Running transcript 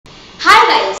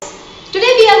Today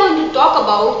we are going to talk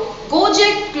about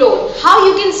Gojek clone, how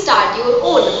you can start your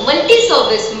own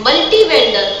multi-service,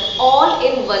 multi-vendor,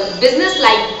 all-in-one business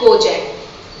like Gojek.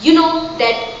 You know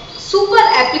that super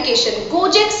application,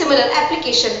 Gojek similar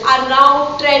application are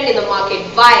now trend in the market.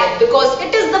 Why? Because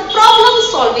it is the problem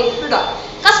solving product.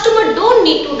 Customer don't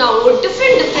need to download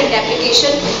different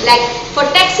application like for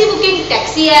taxi booking,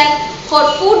 taxi app, for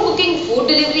food booking,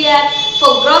 food delivery app,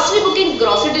 for grocery booking,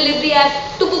 grocery delivery app,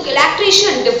 to book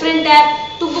electrician, different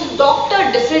app, to book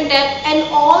doctor, different app, and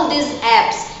all these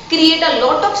apps create a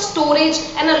lot of storage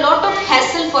and a lot of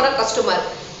hassle for a customer.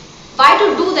 Why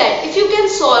to do that if you can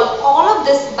solve all of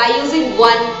this by using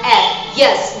one app?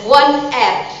 Yes, one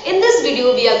app. In this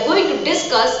video we are going to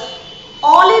discuss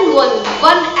all-in-one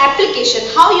application,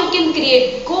 how you can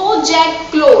create Gojek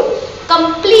clone,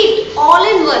 complete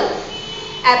all-in-one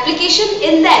application.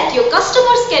 In that your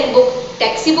customers can book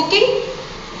taxi booking,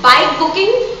 bike booking,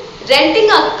 renting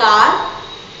a car,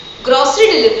 grocery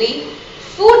delivery,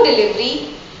 food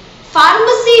delivery,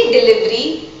 pharmacy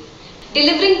delivery,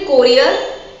 delivering courier,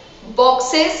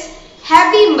 boxes,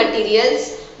 heavy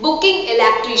materials, booking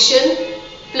electrician,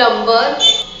 plumber,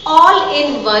 all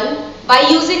in one by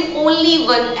using only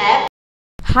one app.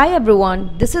 Hi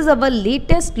everyone, this is our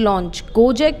latest launch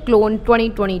Gojek Clone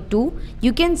 2022.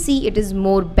 You can see it is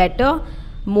more better,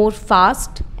 more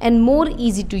fast and more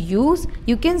easy to use.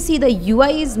 You can see the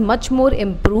UI is much more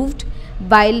improved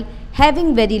while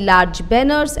having very large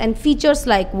banners and features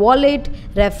like wallet,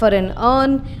 refer and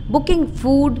earn, booking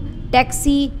food,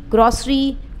 taxi,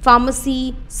 grocery,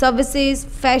 pharmacy, services,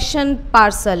 fashion,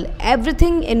 parcel,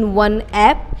 everything in one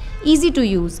app, easy to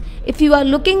use. If you are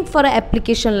looking for an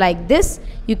application like this,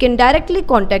 you can directly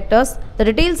contact us. The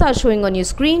details are showing on your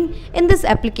screen. In this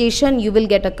application, you will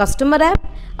get a customer app,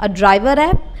 a driver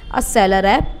app, a seller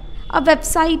app, a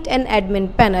website and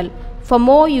admin panel. For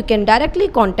more, you can directly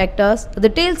contact us. The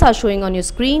details are showing on your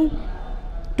screen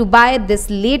to buy this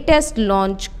latest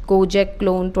launch Gojek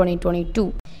Clone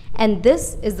 2022. And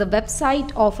this is the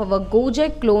website of our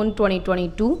Gojek Clone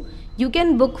 2022. You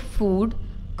can book food,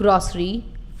 grocery,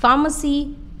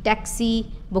 pharmacy,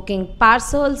 taxi, booking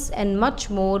parcels and much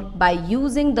more by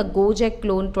using the Gojek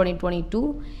Clone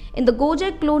 2022. In the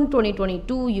Gojek Clone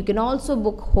 2022, you can also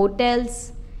book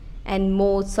hotels and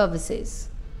more services.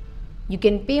 You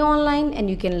can pay online and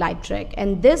you can live track.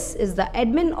 And this is the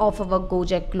admin of our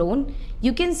Gojek clone.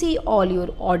 You can see all your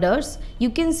orders, you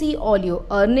can see all your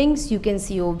earnings, you can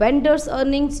see your vendors'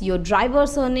 earnings, your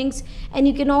drivers' earnings, and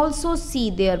you can also see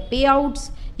their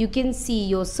payouts. You can see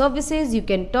your services, you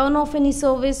can turn off any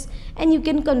service, and you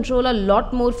can control a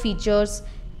lot more features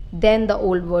than the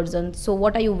old version. So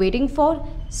what are you waiting for?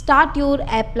 Start your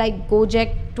app like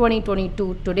Gojek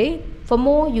 2022 today. For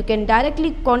more, you can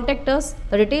directly contact us.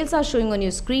 The details are showing on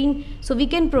your screen so we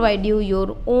can provide you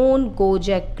your own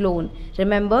Gojek clone.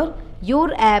 Remember,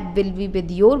 your app will be with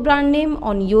your brand name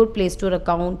on your Play Store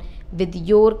account with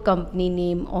your company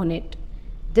name on it.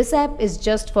 This app is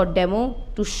just for demo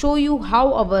to show you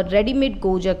how our ready-made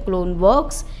Gojek clone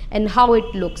works and how it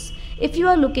looks. If you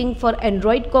are looking for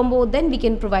Android combo, then we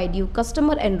can provide you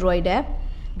customer Android app,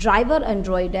 driver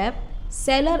Android app,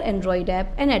 seller Android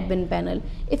app and admin panel.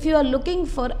 If you are looking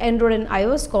for Android and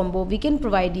iOS combo, we can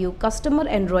provide you customer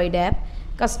Android app,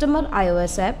 customer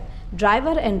iOS app,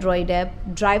 driver Android app,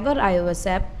 driver iOS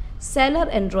app, seller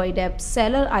Android app,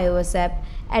 seller iOS app,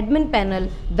 admin panel,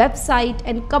 website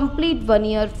and complete 1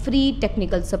 year free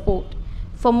technical support.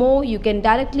 For more, you can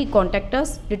directly contact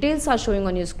us. Details are showing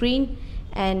on your screen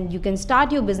and you can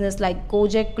start your business like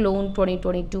Gojek Clone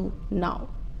 2022 now.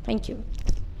 Thank you.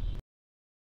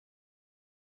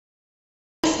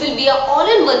 Will be an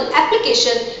all-in-one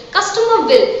application. Customer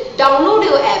will download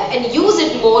your app and use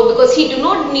it more because he do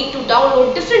not need to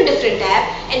download different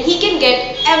app and he can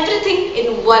get everything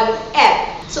in one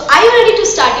app. So are you ready to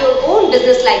start your own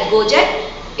business like Gojek?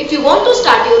 If you want to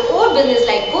start your own business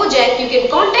like Gojek, you can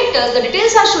contact us. The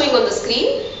details are showing on the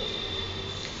screen.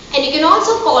 And you can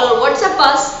also call or WhatsApp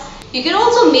us. You can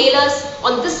also mail us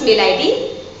on this mail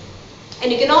ID.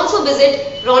 And you can also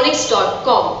visit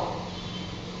Raunix.com.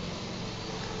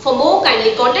 For more,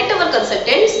 kindly contact our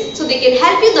consultants so they can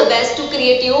help you the best to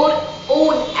create your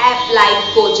own app like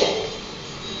Gojek.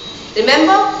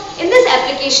 Remember, in this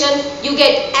application, you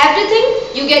get everything.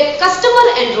 You get customer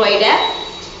Android app,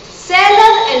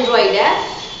 seller Android app,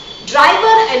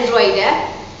 driver Android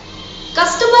app,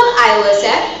 customer iOS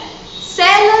app,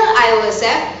 seller iOS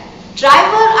app,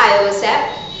 driver iOS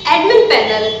app, admin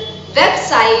panel,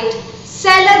 website,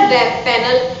 seller web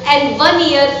panel and 1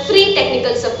 year free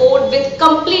technical support with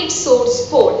complete source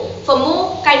code. For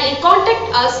more, kindly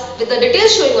contact us with the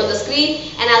details showing on the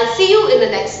screen and I'll see you in the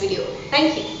next video.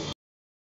 Thank you.